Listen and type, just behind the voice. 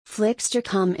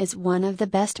Flixtor.com is one of the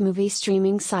best movie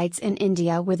streaming sites in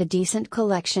India with a decent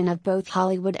collection of both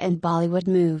Hollywood and Bollywood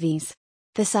movies.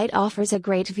 The site offers a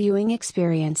great viewing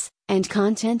experience, and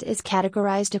content is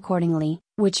categorized accordingly,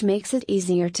 which makes it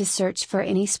easier to search for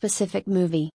any specific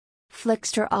movie.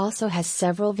 Flixtor also has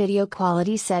several video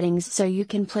quality settings so you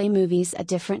can play movies at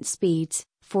different speeds: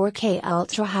 4K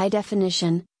Ultra High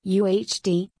Definition,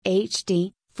 UHD,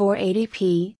 HD,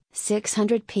 480p,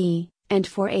 600p, and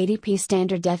 480p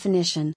Standard Definition.